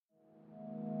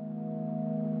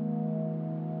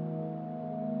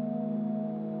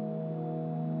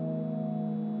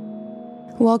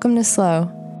Welcome to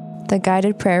Slow, the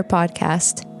guided prayer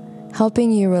podcast,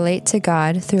 helping you relate to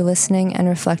God through listening and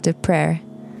reflective prayer.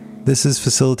 This is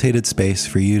facilitated space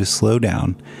for you to slow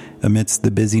down amidst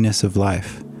the busyness of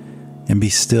life and be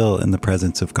still in the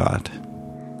presence of God.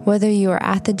 Whether you are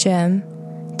at the gym,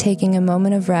 taking a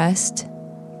moment of rest,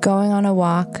 going on a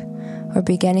walk, or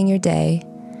beginning your day,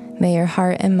 may your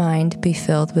heart and mind be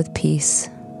filled with peace.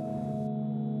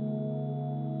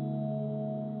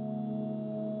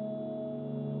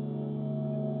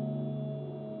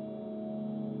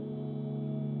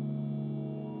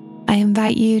 I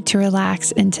invite you to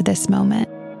relax into this moment,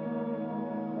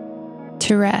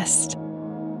 to rest,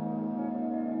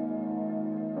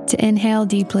 to inhale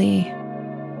deeply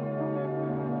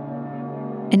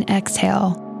and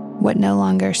exhale what no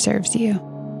longer serves you.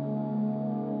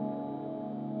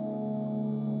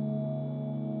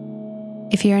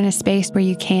 If you're in a space where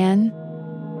you can,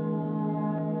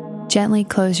 gently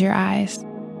close your eyes.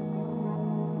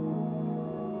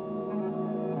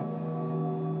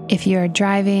 If you are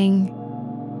driving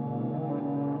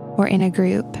or in a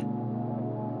group,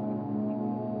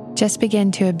 just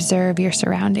begin to observe your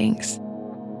surroundings.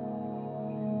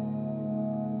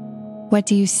 What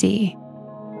do you see?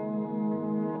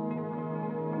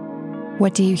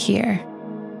 What do you hear?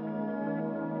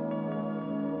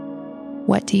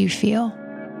 What do you feel?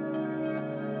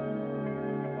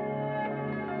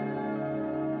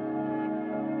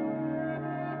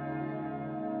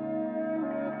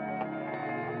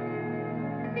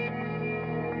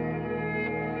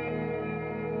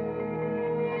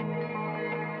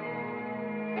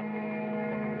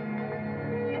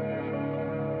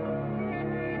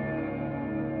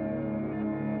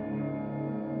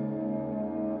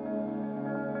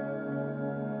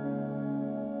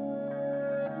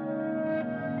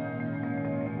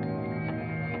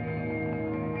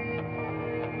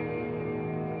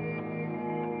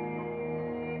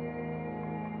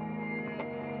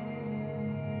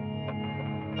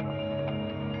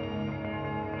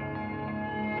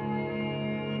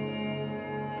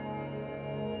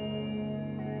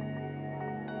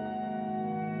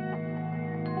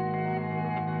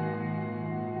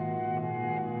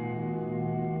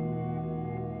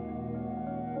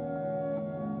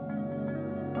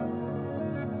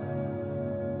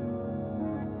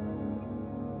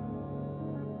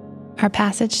 Our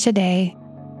passage today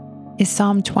is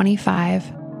Psalm 25,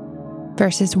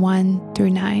 verses 1 through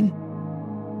 9.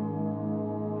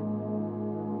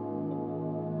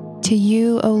 To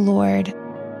you, O Lord,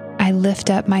 I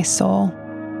lift up my soul.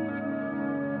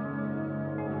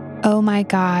 O my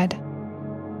God,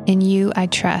 in you I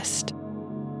trust.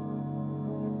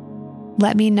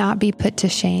 Let me not be put to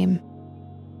shame.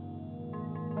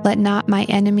 Let not my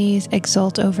enemies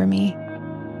exult over me.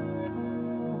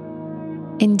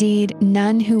 Indeed,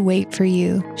 none who wait for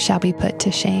you shall be put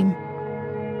to shame.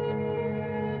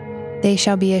 They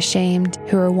shall be ashamed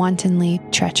who are wantonly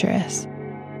treacherous.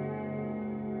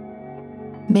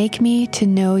 Make me to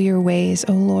know your ways,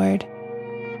 O Lord.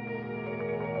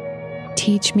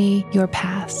 Teach me your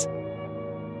paths.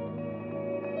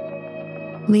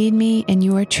 Lead me in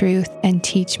your truth and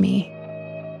teach me,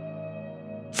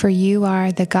 for you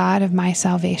are the God of my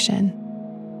salvation.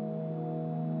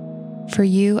 For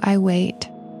you I wait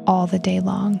all the day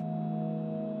long.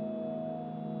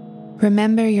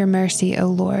 Remember your mercy, O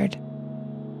Lord,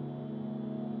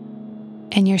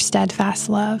 and your steadfast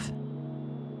love,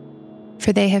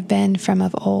 for they have been from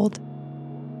of old.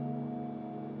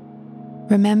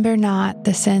 Remember not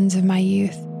the sins of my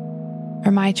youth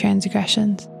or my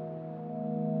transgressions.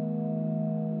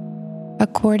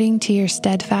 According to your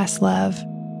steadfast love,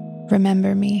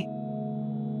 remember me,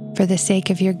 for the sake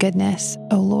of your goodness,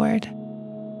 O Lord.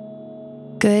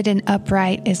 Good and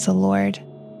upright is the Lord.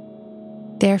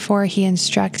 Therefore he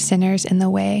instructs sinners in the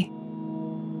way.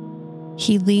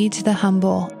 He leads the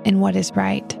humble in what is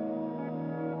right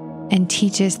and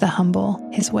teaches the humble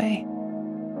his way.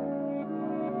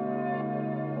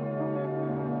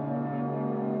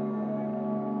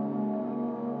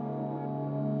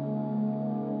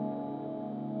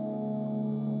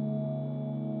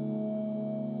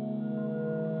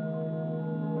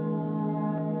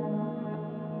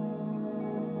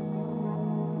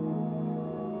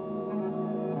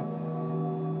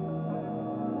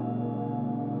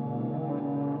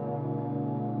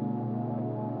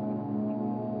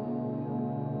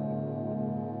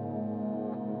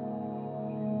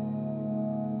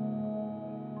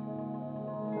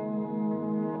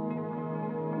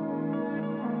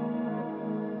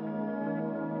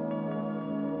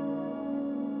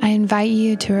 I invite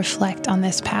you to reflect on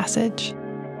this passage.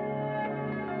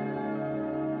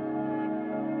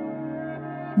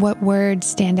 What words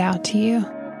stand out to you?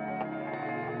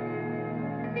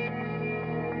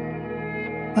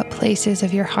 What places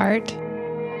of your heart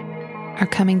are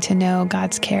coming to know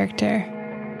God's character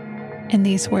in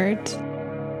these words?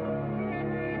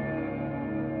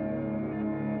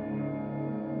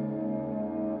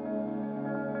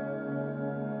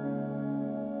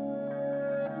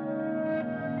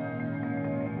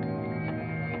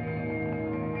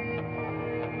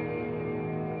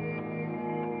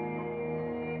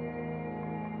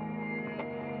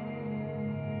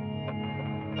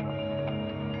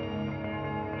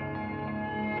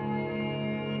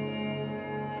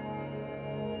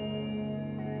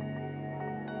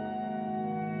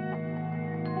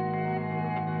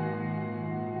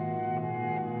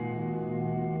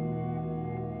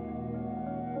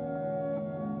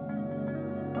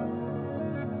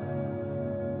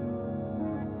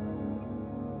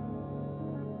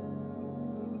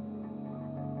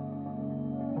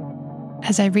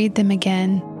 As I read them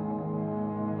again,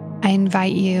 I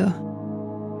invite you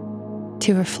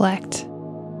to reflect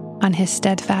on His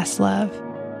steadfast love,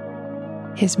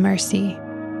 His mercy,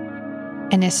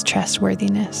 and His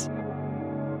trustworthiness.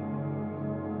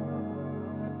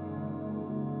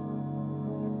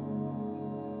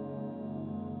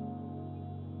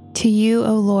 To you,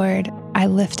 O Lord, I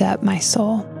lift up my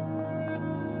soul.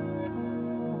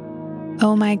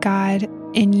 O my God,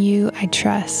 in you I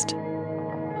trust.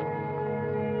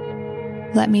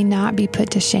 Let me not be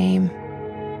put to shame.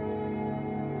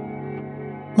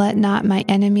 Let not my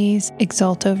enemies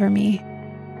exult over me.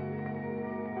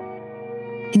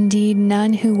 Indeed,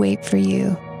 none who wait for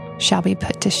you shall be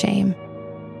put to shame.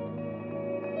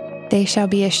 They shall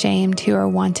be ashamed who are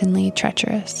wantonly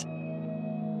treacherous.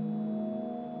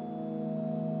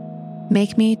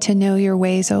 Make me to know your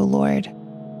ways, O Lord.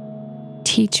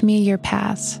 Teach me your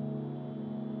paths.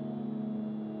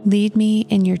 Lead me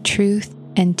in your truth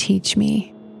and teach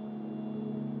me.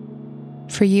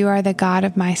 For you are the God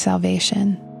of my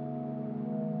salvation.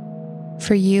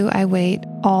 For you I wait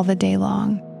all the day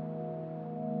long.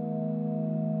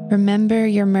 Remember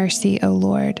your mercy, O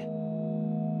Lord,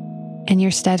 and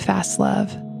your steadfast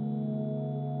love,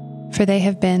 for they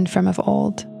have been from of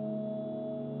old.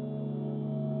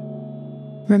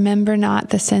 Remember not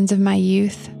the sins of my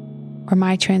youth or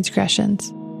my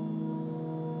transgressions.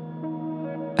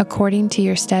 According to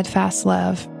your steadfast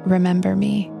love, remember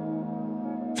me,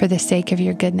 for the sake of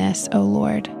your goodness, O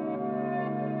Lord.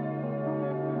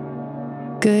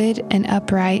 Good and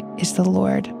upright is the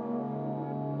Lord.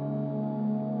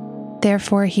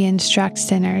 Therefore he instructs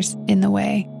sinners in the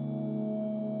way.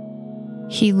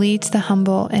 He leads the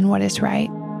humble in what is right,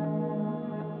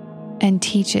 and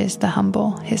teaches the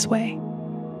humble his way.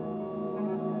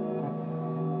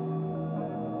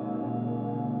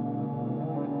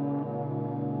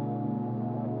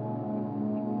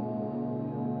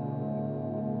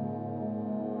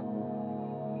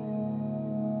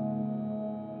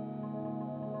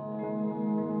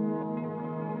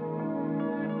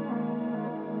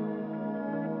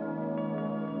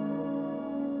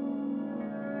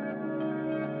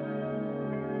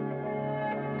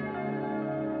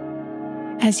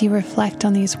 As you reflect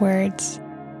on these words,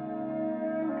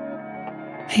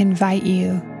 I invite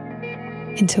you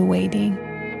into waiting.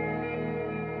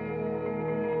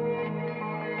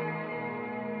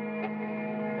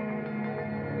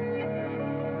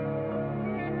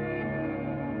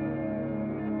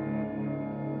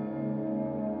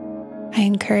 I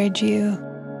encourage you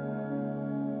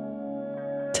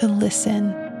to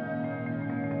listen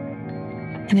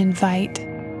and invite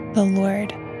the Lord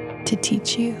to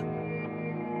teach you.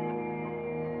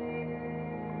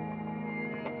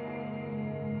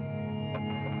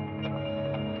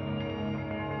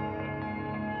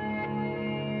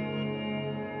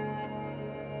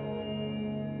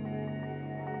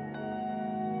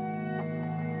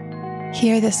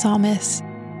 Here the psalmist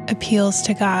appeals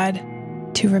to God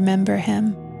to remember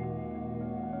him.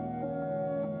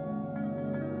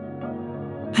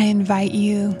 I invite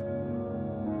you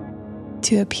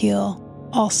to appeal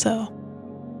also.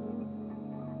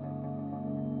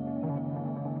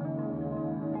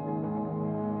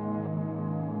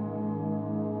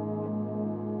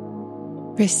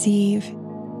 Receive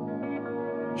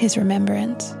his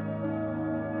remembrance,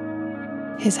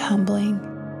 his humbling,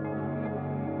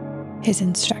 his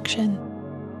instruction.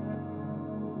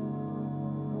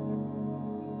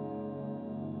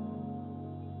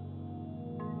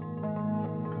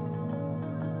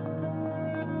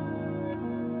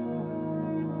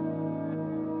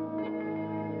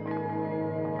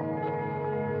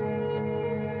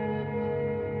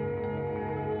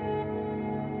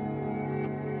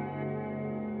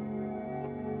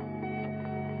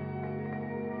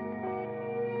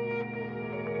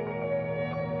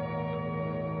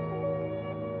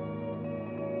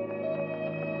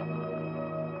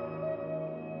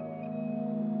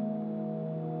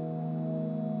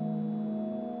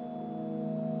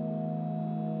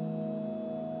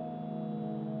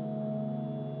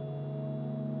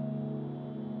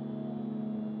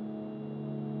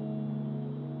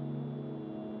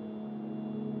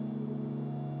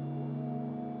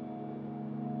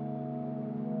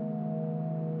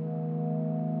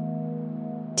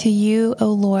 To you, O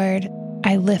Lord,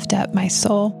 I lift up my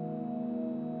soul.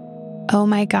 O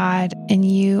my God, in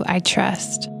you I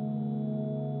trust.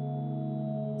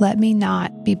 Let me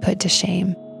not be put to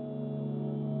shame.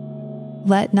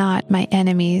 Let not my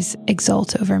enemies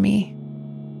exult over me.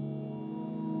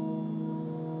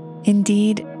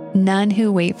 Indeed, none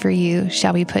who wait for you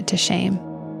shall be put to shame.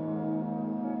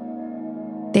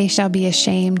 They shall be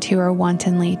ashamed who are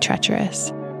wantonly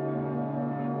treacherous.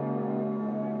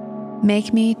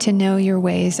 Make me to know your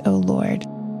ways, O Lord.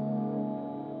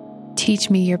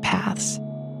 Teach me your paths.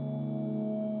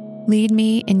 Lead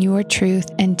me in your truth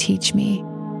and teach me.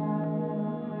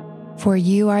 For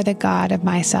you are the God of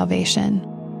my salvation.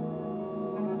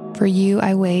 For you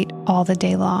I wait all the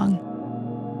day long.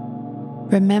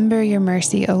 Remember your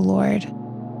mercy, O Lord,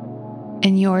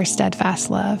 and your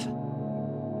steadfast love,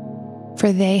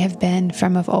 for they have been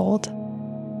from of old.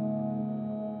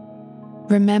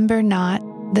 Remember not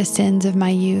the sins of my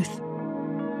youth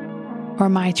or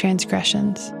my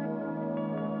transgressions.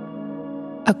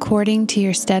 According to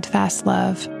your steadfast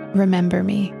love, remember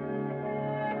me,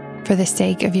 for the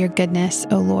sake of your goodness,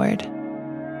 O Lord.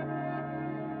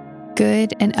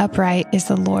 Good and upright is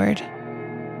the Lord.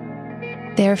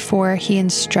 Therefore, he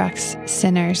instructs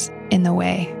sinners in the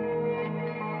way.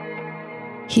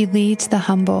 He leads the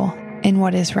humble in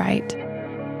what is right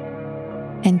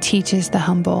and teaches the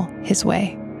humble his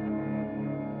way.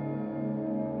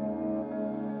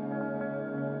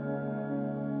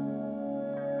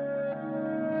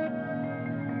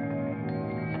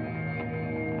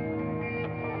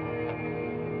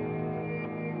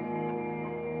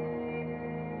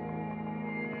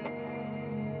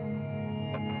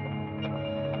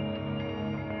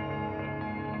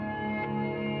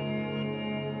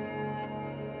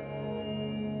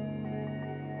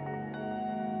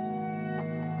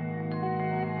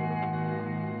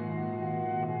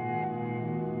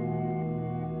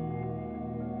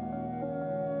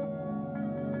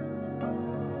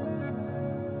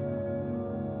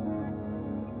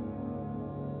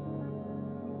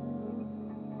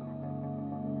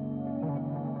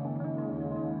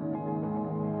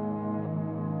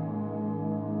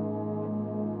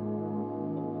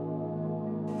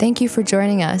 Thank you for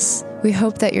joining us. We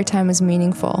hope that your time was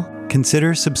meaningful.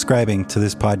 Consider subscribing to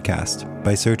this podcast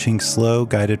by searching Slow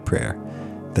Guided Prayer.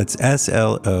 That's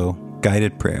SLO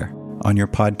Guided Prayer on your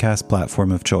podcast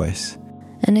platform of choice.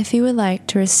 And if you would like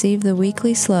to receive the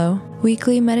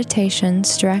weekly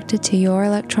meditations directed to your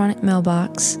electronic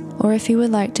mailbox, or if you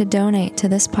would like to donate to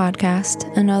this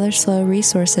podcast and other Slow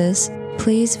resources,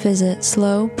 please visit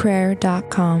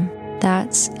slowprayer.com.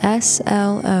 That's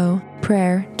SLO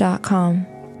prayer.com.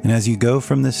 And as you go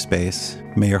from this space,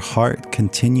 may your heart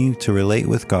continue to relate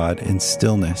with God in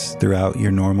stillness throughout your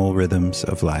normal rhythms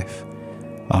of life.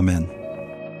 Amen.